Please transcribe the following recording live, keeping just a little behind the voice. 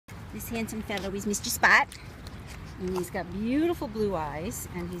This handsome fellow is Mr. Spot. And he's got beautiful blue eyes,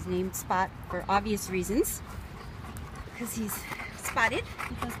 and he's named Spot for obvious reasons. Because he's spotted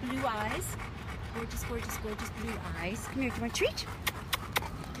with those blue eyes. Gorgeous, gorgeous, gorgeous blue eyes. Come here, do you want a treat?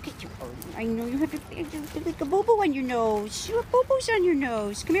 Look at you. Oh, I know you have like a bobo on your nose. You have bobos on your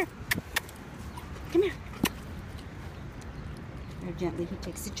nose. Come here. Come here. Very gently he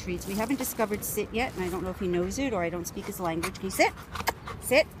takes the treats. We haven't discovered sit yet, and I don't know if he knows it or I don't speak his language. Can you sit?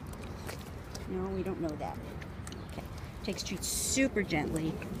 Sit. No, we don't know that. Okay. Takes treats super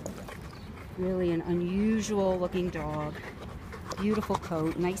gently. Really an unusual looking dog. Beautiful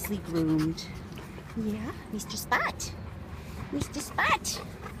coat, nicely groomed. Yeah, Mr. Spot. Mr. Spot.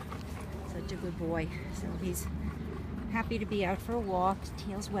 Such a good boy. So he's happy to be out for a walk.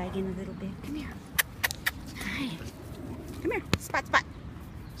 Tail's wagging a little bit. Come here. Hi. Come here. Spot, Spot.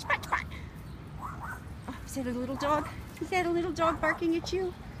 Spot, Spot. Oh, is that a little dog? Is that a little dog barking at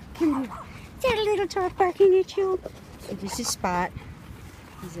you? Come here. Is that a little dog barking at you? So this is Spot.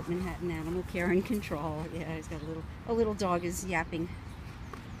 He's at Manhattan Animal Care and Control. Yeah, he's got a little dog is yapping.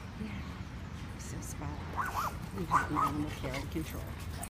 Yeah. So Spot. Manhattan Animal Care and Control.